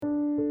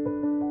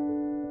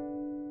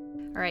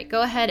All right,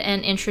 go ahead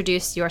and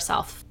introduce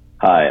yourself.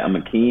 Hi, I'm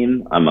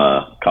Akin. I'm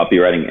a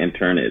copywriting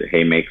intern at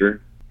HAYMAKER.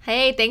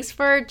 Hey, thanks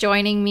for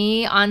joining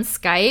me on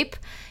Skype.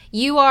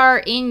 You are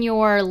in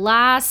your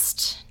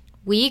last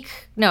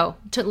week. No,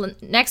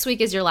 next week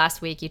is your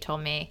last week, you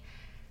told me.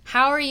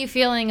 How are you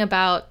feeling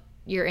about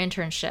your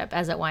internship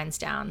as it winds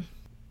down?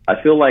 I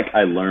feel like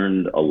I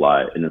learned a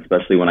lot, and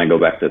especially when I go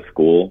back to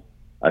school,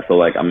 I feel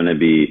like I'm going to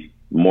be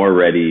more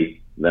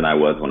ready than I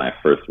was when I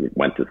first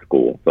went to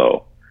school.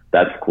 So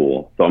that's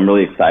cool. So I'm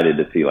really excited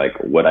to see like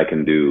what I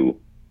can do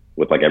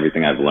with like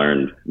everything I've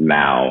learned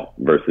now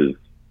versus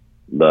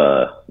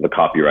the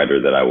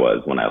copywriter that I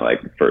was when I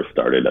like first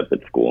started up at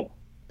school.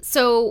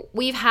 So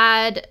we've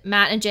had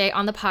Matt and Jay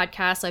on the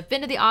podcast. I've been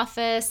to the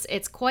office.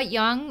 It's quite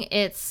young.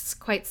 It's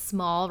quite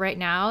small right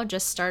now.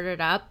 Just started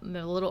up a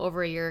little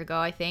over a year ago,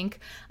 I think.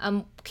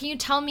 Can you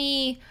tell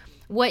me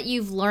what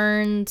you've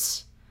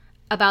learned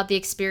about the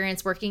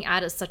experience working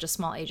at such a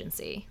small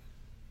agency?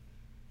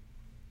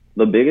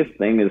 The biggest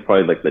thing is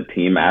probably like the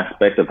team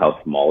aspect of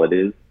how small it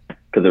is,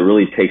 because it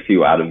really takes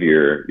you out of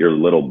your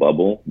little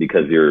bubble,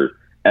 because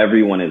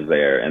everyone is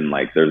there, and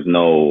like there's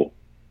no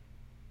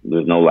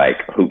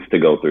like hoops to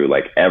go through.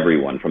 Like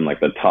everyone from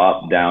like the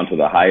top down to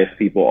the highest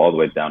people all the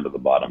way down to the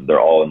bottom, they're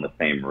all in the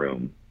same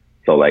room.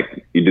 So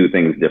like you do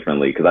things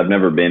differently, because I've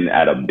never been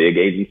at a big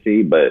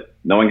agency, but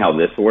knowing how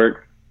this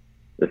works,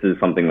 this is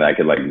something that I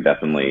could like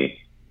definitely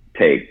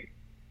take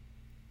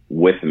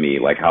with me,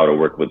 like how to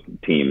work with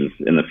teams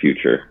in the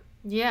future.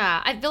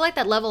 Yeah, I feel like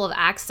that level of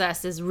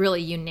access is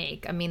really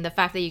unique. I mean, the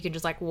fact that you can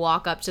just like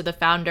walk up to the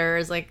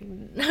founders, like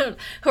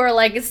who are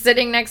like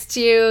sitting next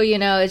to you, you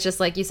know, it's just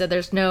like you said,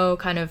 there's no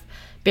kind of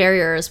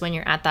barriers when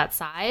you're at that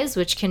size,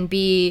 which can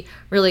be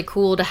really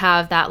cool to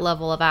have that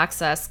level of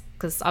access.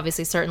 Because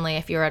obviously, certainly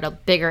if you're at a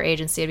bigger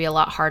agency, it'd be a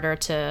lot harder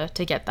to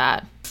get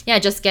that. Yeah,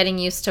 just getting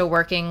used to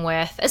working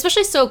with,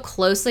 especially so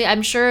closely.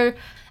 I'm sure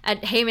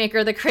at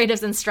HAYMAKER, the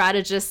creatives and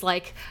strategists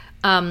like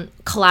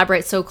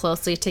collaborate so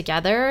closely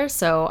together.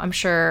 So I'm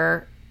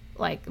sure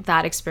like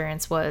that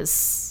experience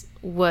was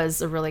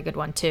a really good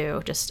one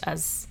too, just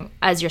as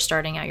you're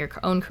starting out your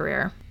own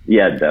career.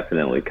 Yeah,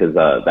 definitely. Because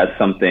that's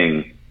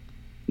something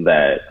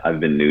that I've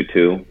been new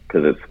to,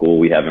 because at school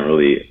we haven't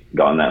really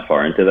gone that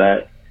far into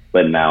that.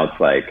 But now it's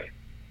like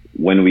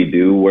when we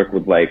do work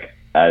with like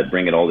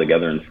bring it all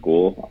together in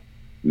school,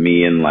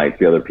 me and like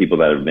the other people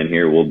that have been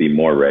here will be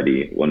more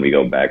ready when we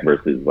go back,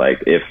 versus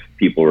like if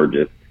people were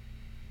just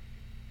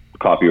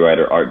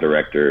copywriter, art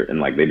director,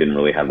 and like they didn't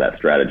really have that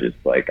strategist.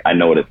 Like I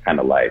know what it's kind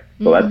of like,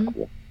 so that's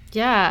cool.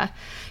 Yeah.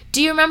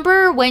 Do you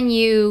remember when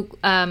you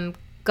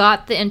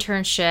got the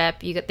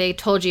internship? They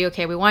told you,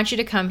 okay, we want you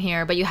to come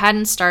here, but you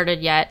hadn't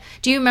started yet.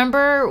 Do you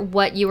remember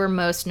what you were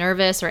most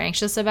nervous or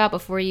anxious about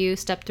before you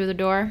stepped through the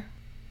door?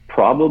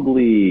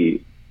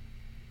 Probably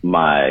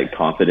my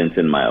confidence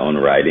in my own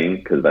writing,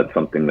 because that's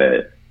something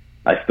that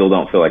I still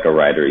don't feel like a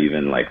writer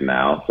even like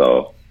now.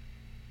 So.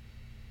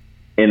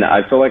 And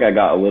I feel like I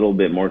got a little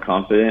bit more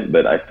confident,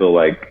 but I feel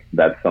like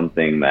that's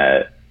something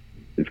that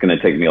it's going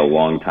to take me a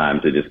long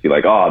time to just be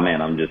like, oh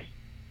man, I'm just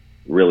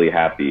really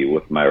happy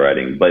with my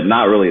writing. But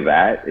not really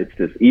that. It's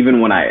just,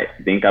 even when I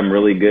think I'm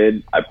really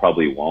good, I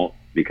probably won't,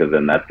 because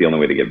then that's the only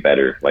way to get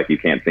better. Like you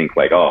can't think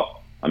like, oh,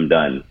 I'm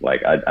done.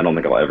 Like I don't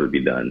think I'll ever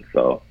be done.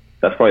 So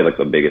that's probably like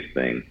the biggest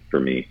thing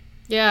for me.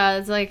 Yeah,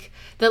 it's like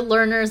the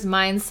learner's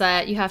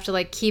mindset. You have to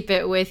like keep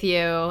it with you.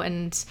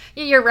 And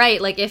yeah, you're right.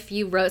 Like if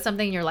you wrote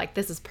something and you're like,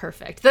 this is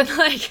perfect, then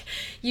like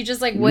you just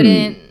like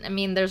wouldn't, I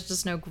mean, there's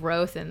just no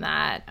growth in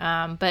that.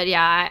 But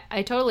yeah,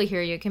 I totally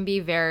hear you. It can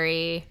be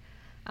very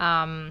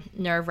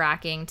nerve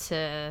wracking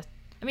to,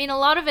 I mean, a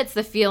lot of it's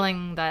the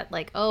feeling that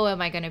like, oh,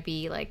 am I going to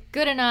be like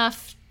good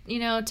enough, you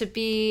know, to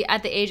be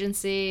at the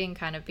agency and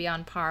kind of be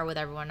on par with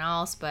everyone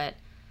else. But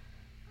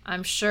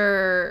I'm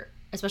sure,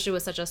 especially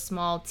with such a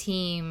small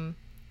team,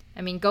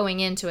 I mean,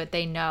 going into it,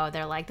 they know,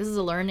 they're like, this is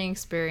a learning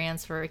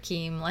experience for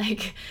Akin.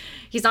 Like,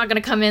 he's not going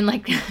to come in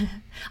like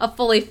a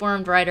fully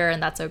formed writer,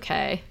 and that's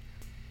okay.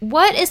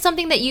 What is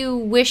something that you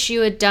wish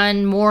you had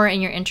done more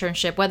in your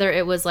internship, whether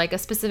it was like a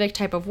specific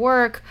type of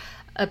work,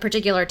 a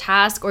particular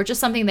task, or just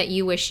something that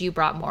you wish you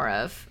brought more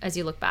of as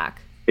you look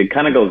back? It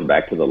kind of goes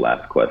back to the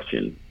last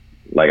question.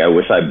 Like, I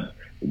wish I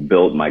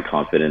built my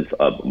confidence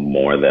up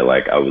more, that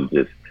like I was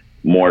just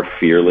more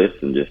fearless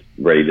and just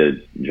ready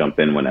to jump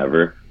in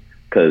whenever.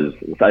 Because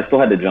I still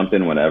had to jump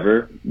in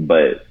whenever,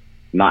 but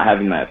not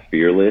having that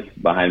fearless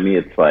behind me,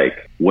 it's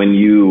like when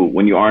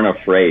you aren't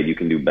afraid, you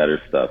can do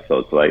better stuff. So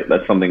it's like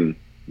that's something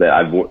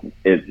that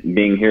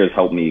being here has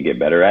helped me get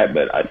better at,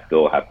 but I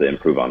still have to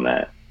improve on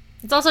that.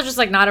 It's also just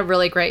like not a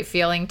really great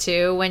feeling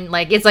too, when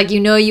like it's like, you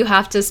know, you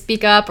have to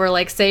speak up or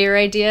like say your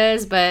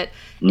ideas, but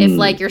if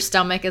like your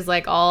stomach is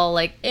like all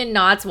like in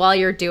knots while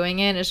you're doing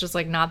it, it's just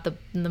like not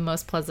the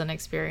most pleasant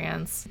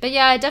experience. But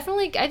yeah, I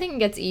think it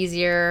gets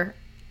easier,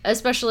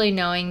 especially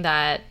knowing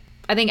that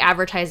I think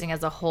advertising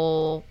as a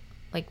whole,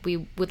 like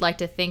we would like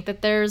to think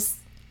that there's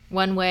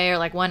one way or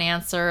like one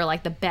answer, or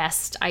like the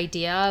best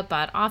idea,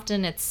 but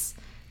often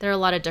there are a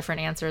lot of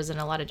different answers and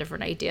a lot of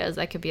different ideas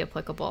that could be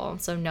applicable.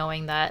 So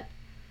knowing that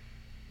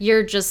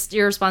your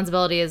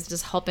responsibility is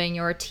just helping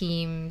your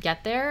team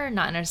get there,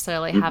 not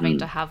necessarily having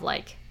to have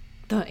like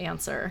the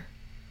answer.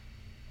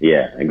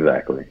 Yeah,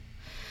 exactly.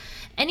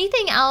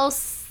 Anything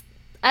else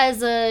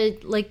as a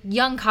like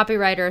young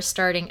copywriter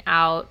starting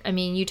out? I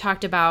mean, you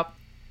talked about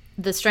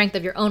the strength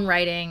of your own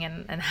writing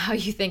and how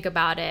you think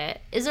about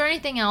it. Is there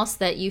anything else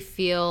that you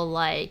feel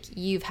like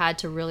you've had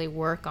to really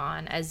work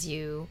on as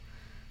you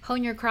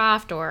hone your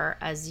craft, or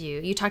as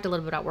you talked a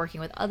little bit about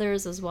working with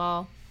others as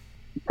well?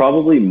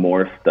 Probably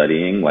more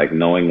studying, like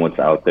knowing what's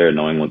out there,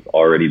 knowing what's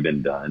already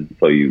been done,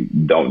 so you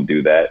don't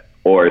do that.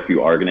 Or if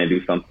you are going to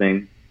do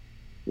something,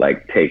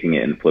 like taking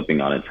it and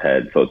flipping on its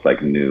head so it's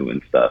like new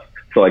and stuff.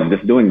 So like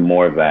just doing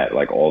more of that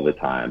like all the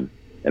time.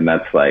 And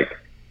that's like,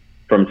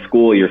 from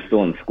school, you're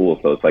still in school,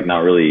 so it's like not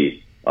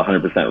really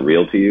 100%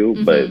 real to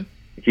you. But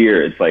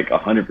here it's like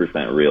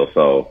 100% real.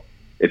 So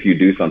if you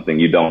do something,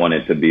 you don't want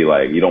it to be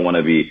like, you don't want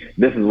to be,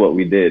 this is what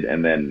we did,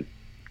 and then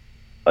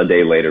a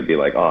day later be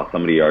like, oh,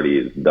 somebody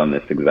already has done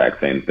this exact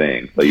same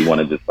thing. So you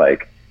want to just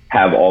like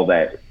have all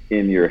that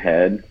in your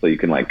head so you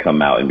can like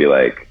come out and be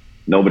like,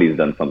 nobody's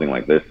done something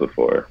like this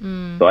before.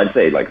 So I'd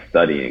say like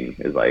studying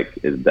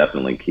is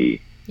definitely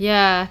key.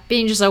 Yeah,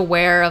 being just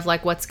aware of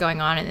like what's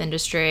going on in the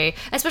industry,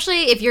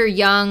 especially if you're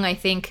young. I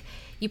think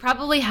you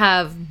probably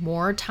have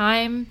more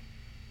time.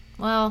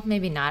 Well,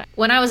 maybe not.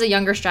 When I was a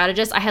younger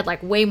strategist, I had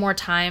like way more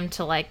time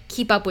to like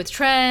keep up with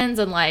trends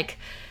and like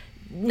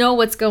know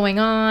what's going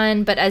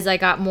on. But as I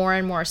got more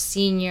and more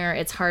senior,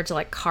 it's hard to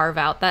like carve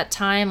out that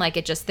time. Like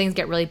it just, things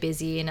get really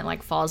busy and it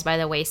like falls by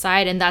the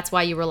wayside. And that's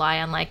why you rely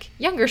on like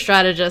younger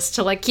strategists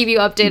to like keep you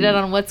updated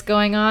on what's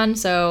going on.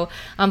 So,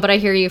 but I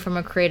hear you from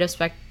a creative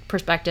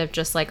perspective,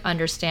 just like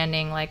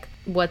understanding like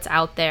what's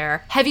out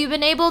there. Have you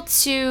been able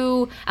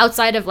to,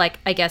 outside of like,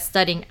 I guess,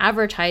 studying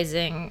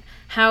advertising,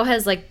 how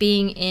has like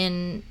being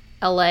in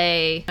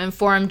LA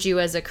informed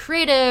you as a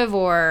creative,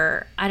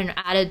 or I don't know,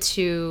 added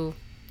to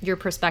your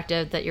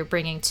perspective that you're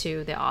bringing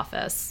to the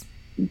office?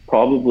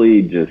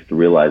 Probably just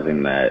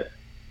realizing that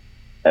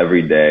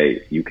every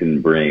day you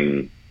can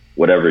bring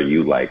whatever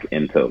you like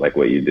into like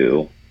what you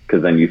do,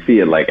 because then you see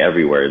it like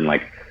everywhere, and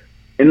like,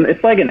 and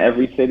it's like in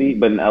every city,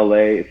 but in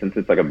LA, since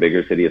it's like a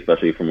bigger city,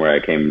 especially from where I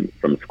came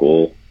from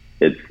school,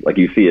 it's like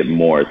you see it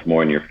more. It's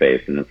more in your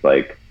face, and it's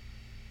like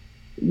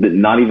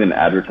not even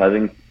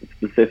advertising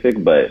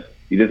specific, but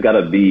you just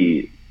gotta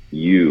be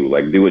you,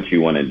 like do what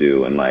you want to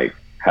do, and like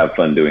have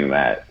fun doing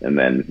that. And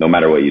then no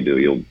matter what you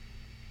do,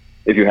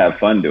 if you have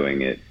fun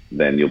doing it,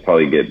 then you'll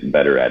probably get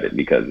better at it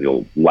because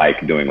you'll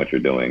like doing what you're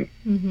doing.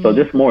 So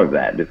just more of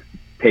that, just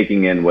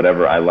taking in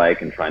whatever I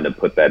like and trying to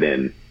put that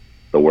in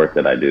the work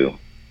that I do.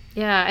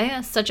 Yeah, I think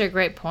that's such a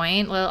great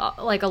point. Well,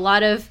 like a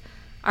lot of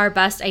our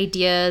best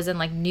ideas and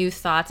like new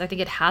thoughts, I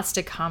think it has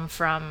to come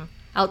from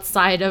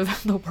outside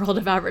of the world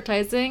of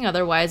advertising.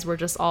 Otherwise, we're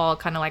just all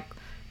kind of like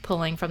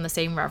pulling from the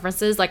same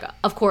references. Like,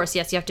 of course,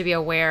 yes, you have to be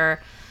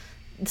aware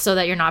so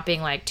that you're not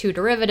being like too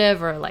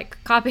derivative or like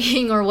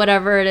copying or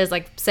whatever it is,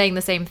 like saying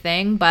the same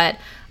thing, but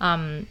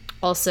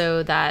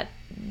also that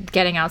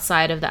getting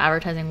outside of the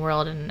advertising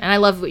world. And I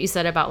love what you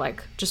said about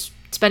like just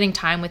spending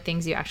time with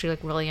things you actually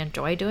like really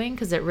enjoy doing,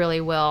 because it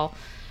really will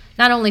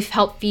not only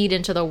help feed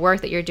into the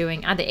work that you're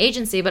doing at the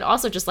agency, but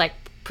also just like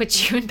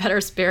put you in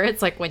better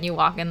spirits like when you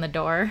walk in the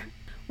door.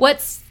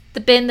 What's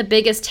been the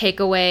biggest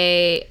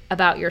takeaway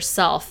about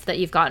yourself that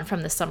you've gotten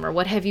from this summer?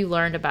 What have you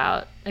learned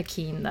about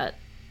Akin that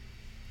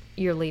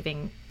you're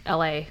leaving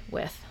LA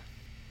with?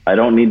 I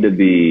don't need to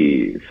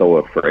be so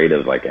afraid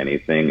of like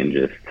anything, and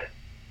just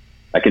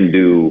I can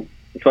do,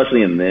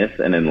 especially in this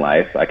and in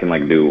life, I can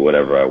like do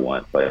whatever I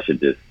want. So I should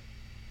just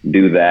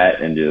do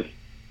that and just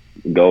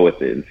go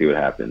with it and see what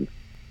happens.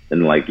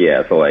 And like,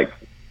 yeah, so like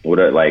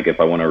like if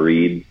I want to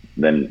read,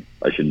 then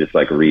I should just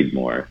like read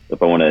more.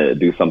 If I want to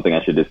do something,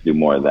 I should just do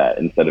more of that,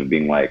 instead of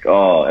being like,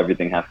 oh,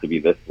 everything has to be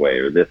this way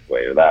or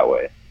that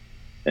way.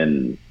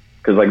 And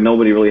because like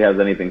nobody really has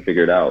anything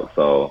figured out,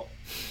 so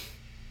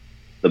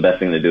the best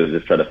thing to do is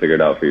just try to figure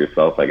it out for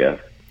yourself, I guess.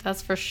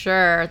 That's for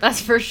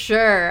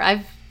sure.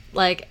 I've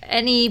like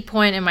any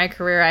point in my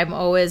career, I'm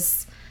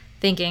always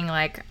thinking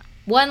like,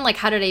 one, like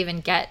how did I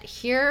even get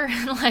here?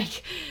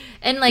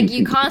 and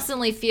you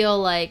constantly feel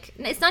like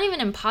it's not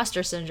even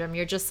imposter syndrome.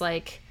 You're just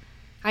like,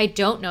 I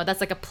don't know. That's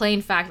like a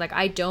plain fact. Like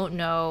I don't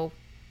know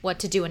what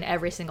to do in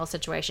every single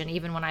situation,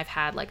 even when I've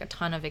had like a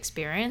ton of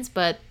experience,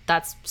 but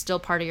that's still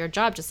part of your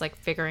job, just like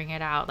figuring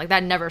it out. Like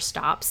that never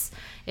stops.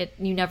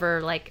 You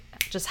never like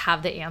just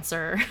have the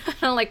answer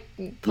like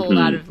pull it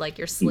out of like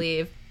your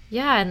sleeve.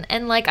 Yeah.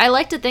 And like I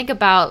like to think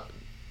about,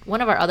 one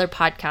of our other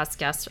podcast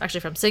guests actually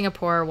from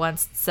Singapore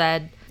once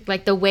said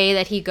like the way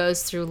that he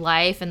goes through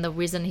life and the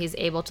reason he's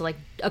able to like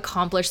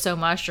accomplish so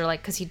much, or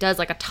like because he does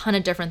like a ton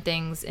of different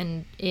things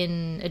in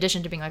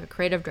addition to being like a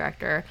creative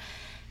director,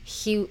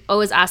 he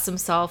always asks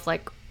himself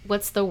like,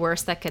 what's the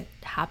worst that could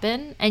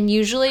happen? And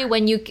usually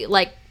when you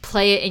like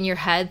play it in your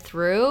head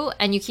through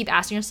and you keep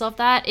asking yourself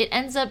that, it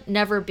ends up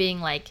never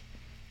being like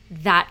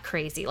that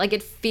crazy. Like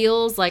it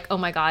feels like, oh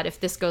my God, if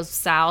this goes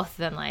south,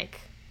 then like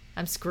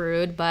I'm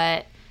screwed.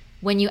 But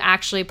when you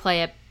actually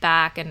play it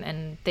back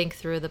and think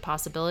through the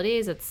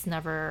possibilities, it's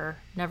never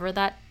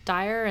that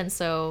dire. And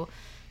so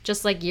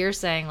just like you're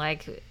saying,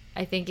 like,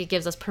 I think it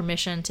gives us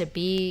permission to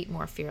be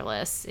more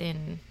fearless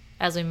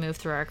as we move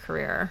through our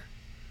career.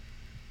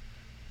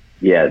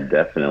 Yeah,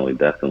 definitely.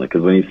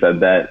 Because when you said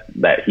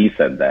that he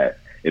said that,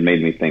 it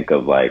made me think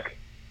of like,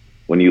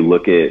 when you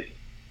look at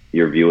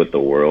your view at the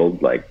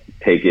world, like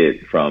take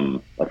it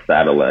from a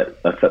satellite,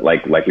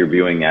 like you're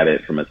viewing at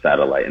it from a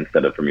satellite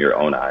instead of from your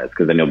own eyes.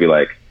 Because then you'll be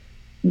like,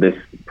 this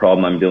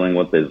problem I'm dealing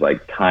with is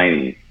like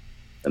tiny,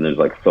 and there's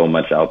like so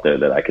much out there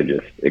that I could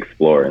just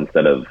explore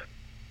instead of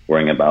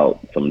worrying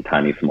about some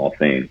tiny small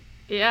thing.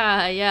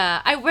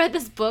 Yeah. I read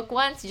this book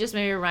once. You just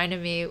maybe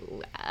reminded me.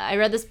 I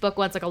read this book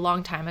once, like a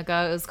long time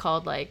ago. It was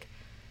called like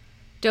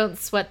Don't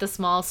Sweat the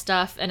Small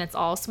Stuff, and it's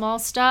all small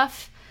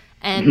stuff.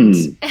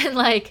 And and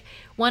like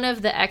one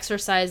of the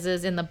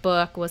exercises in the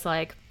book was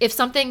like, if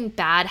something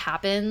bad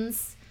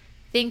happens,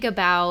 think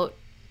about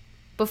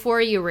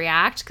before you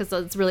react, because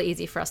it's really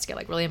easy for us to get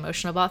like really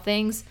emotional about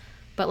things.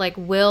 But like,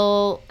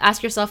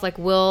 ask yourself, like,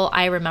 will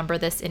I remember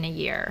this in a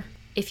year?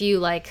 If you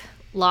like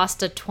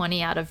lost a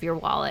 20 out of your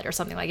wallet or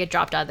something, like it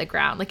dropped out of the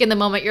ground, like in the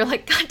moment you're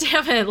like, God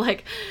damn it,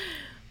 like,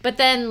 but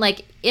then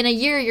like in a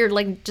year you're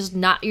like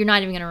you're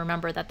not even going to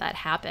remember that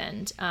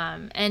happened.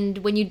 And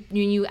when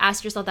you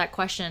ask yourself that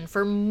question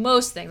for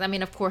most things, I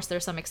mean, of course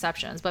there's some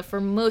exceptions, but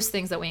for most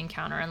things that we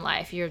encounter in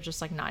life, you're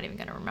just like not even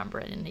going to remember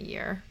it in a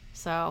year.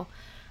 So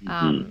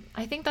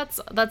I think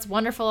that's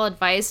wonderful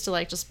advice to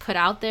like just put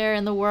out there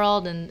in the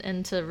world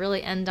and to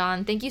really end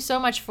on. Thank you so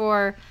much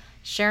for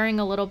sharing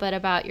a little bit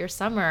about your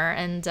summer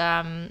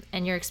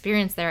and your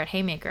experience there at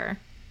HAYMAKER.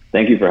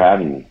 Thank you for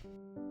having me.